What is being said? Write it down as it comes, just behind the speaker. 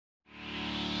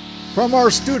From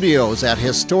our studios at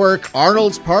historic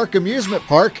Arnold's Park Amusement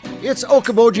Park, it's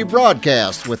Okoboji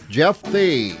Broadcast with Jeff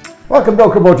Thie. Welcome to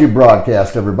Okoboji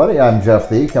Broadcast, everybody. I'm Jeff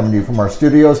Thie, coming to you from our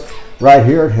studios right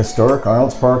here at historic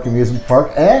Arnold's Park Amusement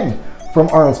Park, and from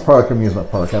Arnold's Park Amusement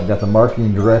Park, I've got the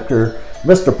marketing director,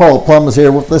 Mr. Paul Plum, is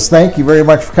here with us. Thank you very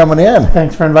much for coming in.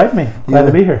 Thanks for inviting me. Glad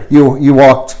to be here. You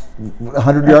walked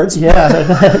 100 yards?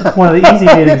 Yeah, one of the easy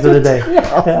meetings of the day.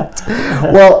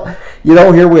 Yeah. Well, you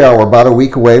know, here we are. We're about a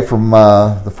week away from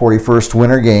the 41st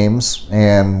Winter Games,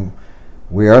 and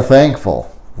we are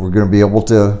thankful. We're going to be able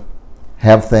to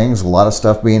have things, a lot of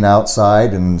stuff being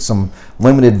outside and some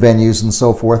limited venues and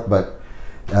so forth, but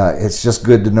it's just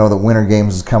good to know that Winter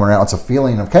Games is coming around. It's a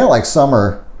feeling of, kind of like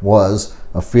summer was,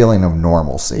 a feeling of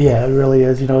normalcy. Yeah, it really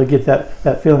is. You know, to get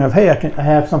that feeling of, hey, I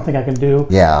have something I can do.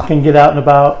 Yeah. I can get out and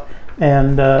about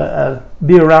and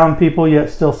be around people, yet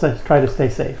still try to stay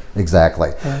safe.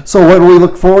 Exactly. Yeah. So what do we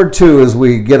look forward to as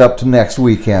we get up to next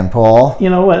weekend, Paul?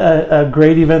 You know, a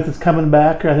great event that's coming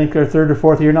back, I think our third or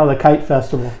fourth year now, the Kite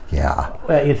Festival. Yeah.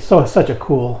 It's such a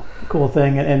cool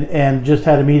thing, and just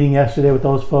had a meeting yesterday with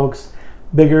those folks,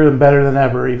 bigger and better than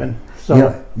ever even. So you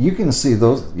know, you can see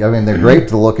those, I mean, they're great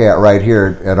to look at right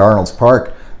here at Arnold's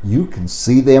Park. You can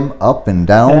see them up and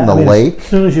down the lake. As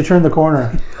soon as you turn the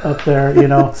corner up there, you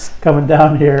know, coming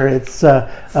down here, it's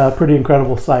a pretty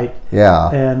incredible sight.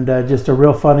 Yeah. And just a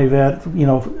real fun event. You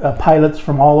know, pilots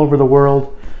from all over the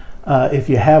world. If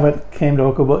you haven't came to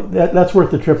Okoboji, that's worth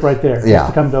the trip right there. Yeah. Just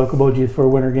to come to Okoboji for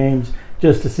Winter Games,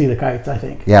 just to see the kites, I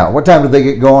think. Yeah. What time do they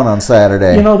get going on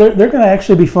Saturday? You know, they're going to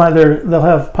actually be flying. They'll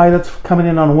have pilots coming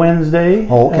in on Wednesday.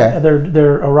 Oh, okay.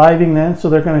 They're arriving then,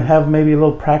 so they're going to have maybe a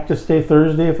little practice day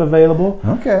Thursday if available.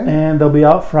 Okay. And they'll be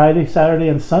out Friday, Saturday,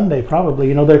 and Sunday probably.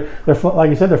 You know, they're like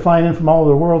you said, they're flying in from all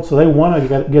over the world, so they want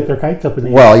to get their kites up in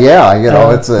the air. Well, yeah, you know,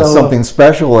 it's something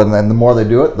special, and then the more they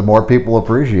do it, the more people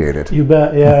appreciate it. You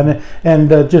bet. Yeah,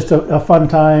 and just a fun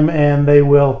time, and they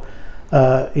will.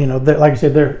 You know, like I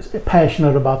said, they're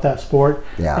passionate about that sport.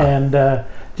 Yeah. And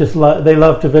they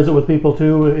love to visit with people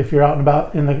too. If you're out and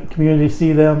about in the community,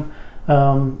 see them.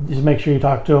 Just make sure you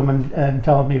talk to them and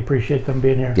tell them you appreciate them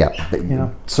being here. Yeah, you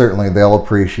know, certainly they'll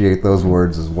appreciate those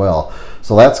words as well.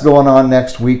 So that's going on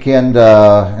next weekend,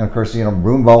 and of course, you know,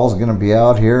 Broomball is going to be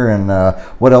out here. And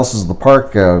what else is the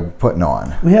park putting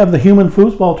on? We have the Human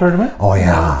Foosball Tournament. Oh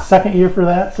yeah, second year for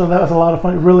that, so that was a lot of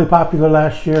fun. Really popular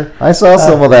last year. I saw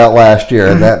some of that last year.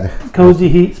 And that Cozy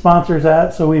Heat sponsors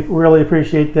that, so we really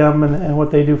appreciate them and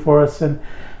what they do for us,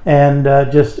 and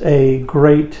just a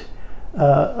great.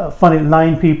 Funny,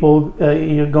 9 people,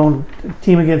 you know, going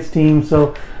team against team,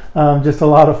 so just a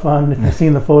lot of fun. If you've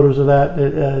seen the photos of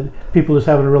that, people just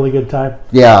having a really good time.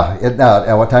 Yeah.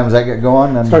 At what time does that get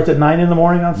going? It starts at 9 in the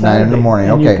morning on Saturday. 9 in the morning,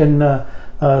 and okay. You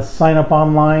can sign up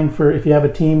online for if you have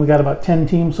a team. We got about 10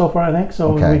 teams so far, I think,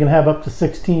 so okay. We can have up to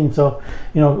 16. So,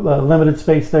 you know, limited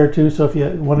space there too. So if you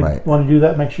want to do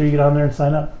that, make sure you get on there and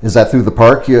sign up. Is that through the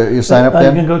park? You sign up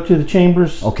then? You can go to the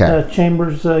Chambers,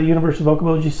 Chambers University of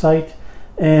Okoboji site.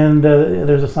 And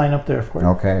there's a sign up there for you.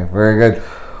 Okay, very good.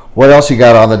 What else you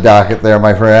got on the docket there,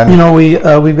 my friend? You know, we've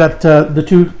got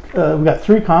we've got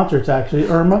 3 concerts actually.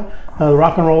 Irma, the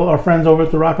rock and roll, our friends over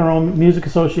at the Rock and Roll Music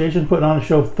Association putting on a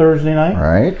show Thursday night.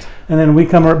 Right. And then we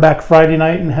come back Friday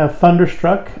night and have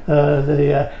Thunderstruck,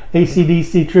 the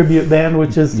AC/DC tribute band,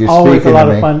 which is always a lot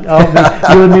of fun.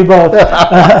 Oh, you and me both.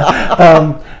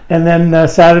 And then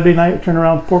Saturday night we turn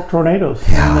around Pork Tornadoes.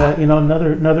 Yeah. And, you know,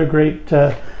 another great.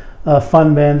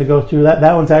 Fun band to go through.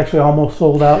 That one's actually almost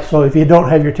sold out. So if you don't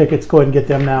have your tickets, go ahead and get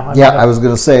them now. I was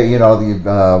going to say, you know,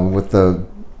 with the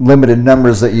limited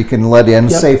numbers that you can let in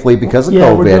safely because of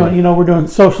COVID. We're doing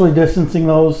socially distancing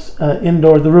those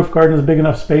indoors. The roof garden is a big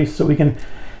enough space so we can,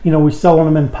 you know, we're selling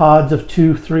them in pods of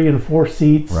 2, 3, and 4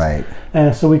 seats. Right.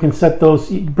 And so we can set those.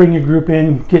 Bring your group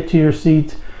in, get to your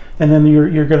seat, and then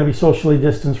you're going to be socially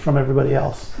distanced from everybody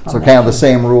else. So kind of the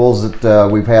same rules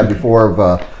that we've had before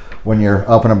of. When you're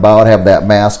up and about, have that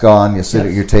mask on. You sit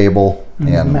at your table, and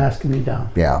the mask can be down.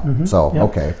 Yeah. Mm-hmm. So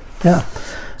okay. Yeah.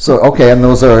 So okay, and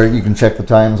those are, you can check the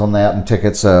times on that and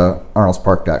tickets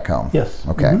arnoldspark.com. Yes.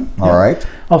 Okay. Mm-hmm. All right.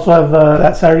 Also have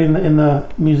that Saturday in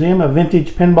the museum a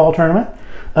vintage pinball tournament.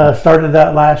 Started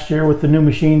that last year with the new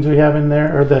machines we have in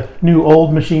there, or the new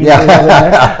old machines we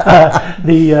have in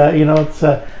there. You know, it's.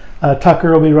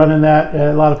 Tucker will be running that.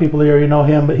 A lot of people here, you know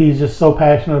him, but he's just so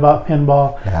passionate about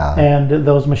pinball. Yeah. And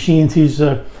those machines, he's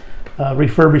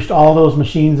refurbished all those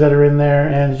machines that are in there,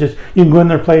 and it's just, you can go in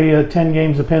there, play 10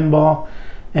 games of pinball,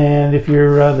 and if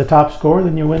you're the top scorer,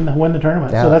 then you win the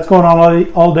tournament. Yeah. So that's going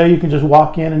on all day. You can just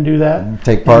walk in and do that. And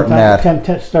take part in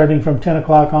that. Starting from 10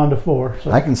 o'clock on to 4.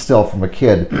 So I can still, from a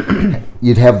kid,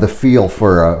 you'd have the feel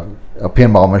for a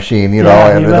pinball machine, you know, Yeah,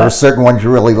 and you there were bet. certain ones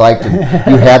you really liked, and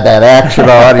you had that action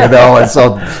on, you know, and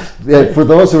so for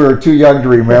those who are too young to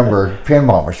remember,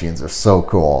 pinball machines are so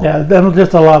cool. Yeah, that's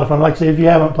just a lot of fun. Like I say, if you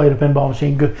haven't played a pinball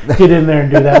machine, get in there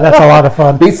and do that. That's a lot of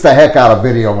fun. Beats the heck out of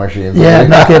video machines. Yeah,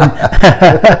 no kidding.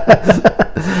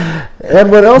 And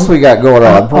what else we got going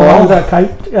on, Along Paul?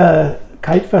 that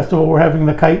kite festival, we're having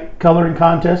the kite coloring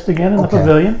contest again in the Okay.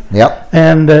 pavilion. Yep.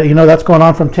 And, that's going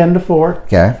on from 10 to 4.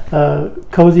 Okay.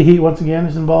 Cozy Heat, once again,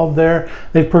 is involved there.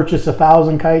 They've purchased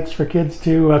 1,000 kites for kids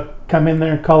to come in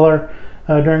there and color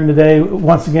during the day.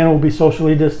 Once again, we'll be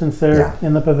socially distanced there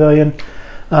in the pavilion.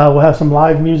 We'll have some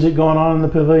live music going on in the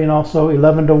pavilion also,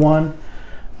 11 to 1.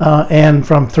 And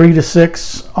from 3 to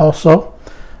 6 also.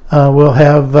 We'll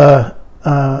have,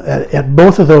 at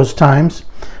both of those times,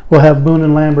 we'll have Boone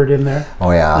and Lambert in there.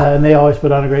 Oh, yeah. And they always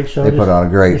put on a great show. They put on a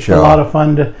great It's show. a lot of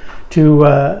fun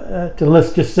to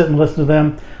list, just sit and listen to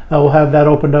them. We'll have that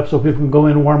opened up so people can go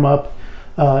in and warm up.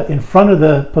 In front of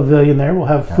the pavilion there, we'll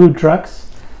have food trucks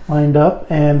lined up,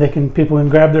 and people can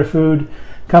grab their food,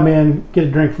 come in, get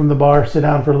a drink from the bar, sit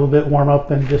down for a little bit, warm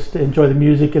up, and just enjoy the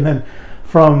music. And then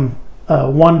from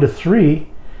 1 to 3,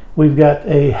 we've got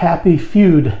a Happy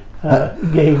Feud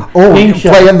game. Oh, game you're show.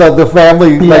 playing the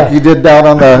family Yeah. like you did down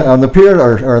on the pier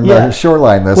or in Yeah. the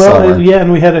shoreline this summer.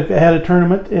 And we had a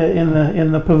tournament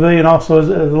in the pavilion also. It was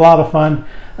a lot of fun.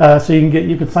 So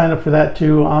you can sign up for that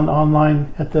too online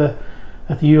at the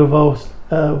U of O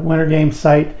Winter Games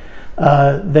site.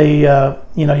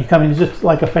 You come in, it's just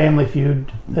like a family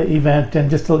feud event, and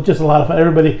just a lot of fun.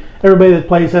 Everybody that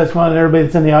plays has fun, and everybody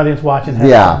that's in the audience watching has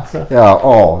Yeah, fun. So yeah.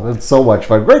 Oh, it's so much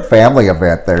fun. Great family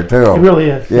event there too. it really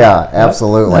is. Yeah,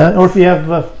 absolutely. Or if you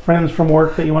have friends from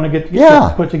work that you want to get Yeah.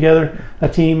 put together a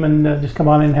team and just come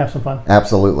on in and have some fun.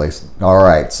 Absolutely. All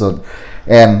right. So,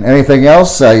 and anything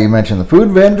else? You mentioned the food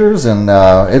vendors, and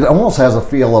it almost has a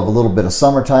feel of a little bit of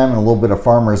summertime and a little bit of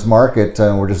farmers market.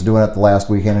 We're just doing it the last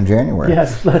weekend in January.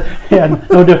 Yes, yeah,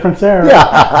 no difference there.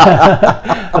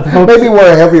 But the folks, Maybe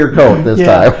wear a heavier coat this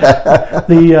time.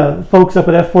 the folks up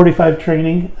at F45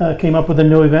 Training came up with a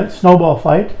new event, Snowball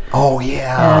Fight, Oh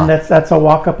yeah. and that's a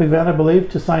walk-up event, I believe,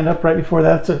 to sign up right before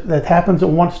that. That happens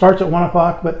starts at 1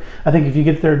 o'clock, but I think if you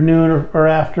get there at noon or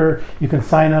after, you can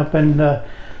sign up, and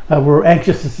we're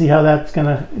anxious to see how that's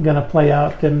gonna play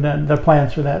out, and the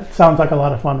plans for that. Sounds like a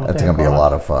lot of fun. That's going to be a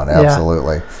lot of fun.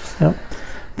 Absolutely. Yep.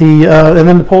 And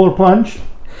then the Polar Plunge.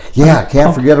 Yeah,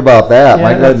 can't forget about that. Yeah,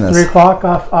 My that's goodness. 3 o'clock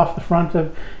off the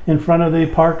in front of the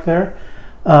park there.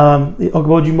 The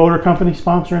Okoboji Motor Company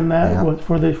sponsoring that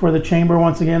for the chamber.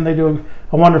 Once again, they do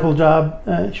a wonderful job.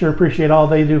 Sure appreciate all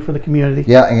they do for the community.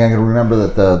 Yeah, and you remember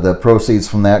that the proceeds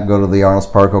from that go to the Arnold's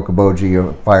Park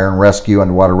Okoboji Fire and Rescue,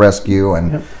 Underwater Rescue,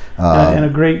 and And a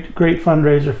great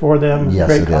fundraiser for them. yes,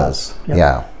 great it cause. is. Yep.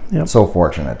 Yeah, Yep. so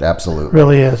fortunate. Absolutely.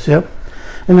 Really is. Yep.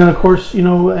 And then of course,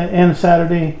 and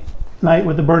Saturday night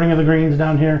with the Burning of the Greens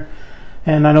down here,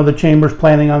 and I know the chamber's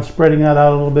planning on spreading that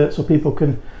out a little bit so people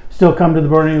can still come to the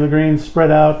Burning of the Greens, spread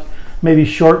out, maybe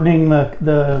shortening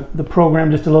the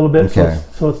program just a little bit, Okay.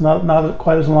 so it's not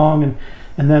quite as long,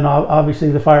 and then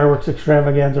obviously the fireworks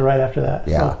extravaganza right after that.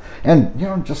 Yeah, So,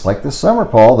 and just like this summer,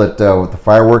 Paul, that with the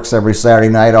fireworks every Saturday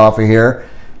night off of here,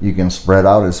 you can spread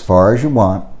out as far as you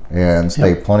want and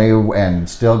stay and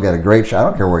still get a great shot. I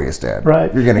don't care where you stand.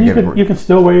 right. You're going to get. You can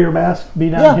still wear your mask, be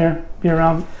down Yeah. here, be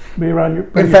around your. In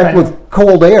your fact, family. with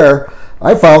cold air,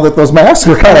 I found that those masks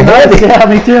were kind of handy. Yeah,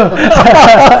 me too.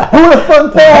 Who would have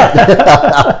thought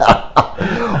that?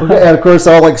 Okay, and of course,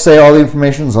 I'll say all the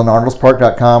information is on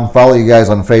arnoldspark.com. Follow you guys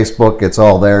on Facebook; it's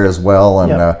all there as well, and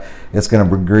Yep. it's going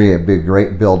to be a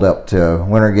great build up to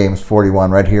Winter Games 41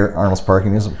 right here at Arnold's Park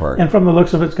Amusement Park. And from the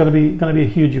looks of it, it's going to be a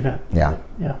huge event. Yeah.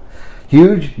 Yeah.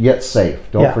 Huge yet safe.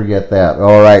 Don't forget that.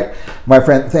 All right, my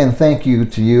friend, and thank you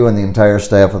to you and the entire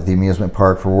staff at the amusement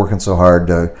park for working so hard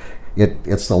to.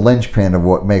 It's the linchpin of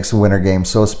what makes the Winter Games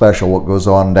so special, what goes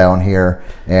on down here,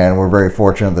 and we're very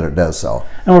fortunate that it does so.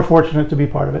 And we're fortunate to be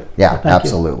part of it. Yeah, So thank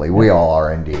absolutely. We all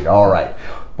are indeed. All right.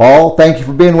 Paul, thank you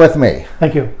for being with me. You.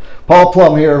 Thank you. Paul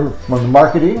Plum here from the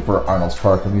marketing for Arnold's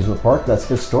Park Amusement Park. That's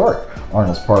historic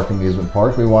Arnold's Park Amusement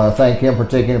Park. We want to thank him for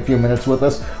taking a few minutes with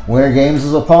us. Winter Games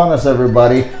is upon us,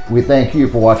 everybody. We thank you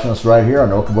for watching us right here on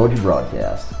Okoboji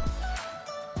Broadcast.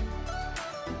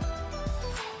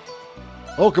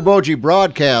 Okoboji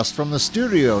Broadcast from the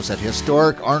studios at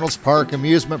historic Arnold's Park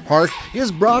Amusement Park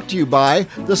is brought to you by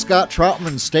the Scott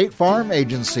Troutman State Farm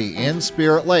Agency in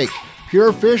Spirit Lake,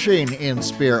 Pure Fishing in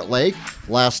Spirit Lake.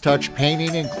 Last Touch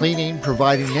Painting and Cleaning,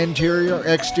 providing interior,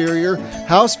 exterior,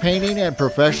 house painting, and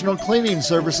professional cleaning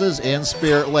services in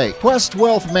Spirit Lake. Quest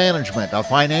Wealth Management, a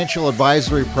financial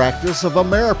advisory practice of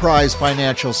Ameriprise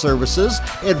Financial Services.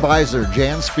 Advisor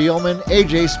Jan Spielman,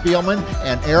 AJ Spielman,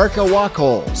 and Erica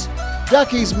Wachholz.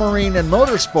 Ducky's Marine and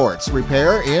Motorsports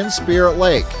Repair in Spirit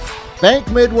Lake. Bank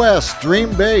Midwest,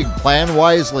 dream big, plan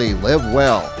wisely, live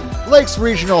well. Lakes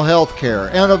Regional Healthcare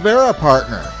and Avera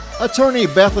Partner. Attorney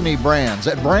Bethany Brands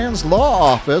at Brands Law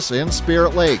Office in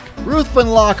Spirit Lake. Ruthven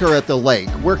Locker at the Lake,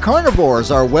 where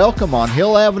carnivores are welcome on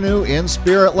Hill Avenue in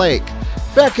Spirit Lake.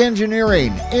 Beck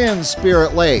Engineering in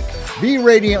Spirit Lake. Be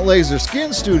Radiant Laser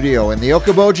Skin Studio in the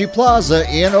Okoboji Plaza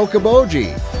in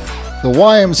Okoboji. The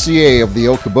YMCA of the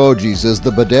Okobojis is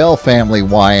the Bedell Family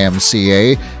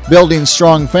YMCA, building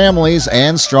strong families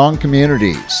and strong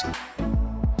communities.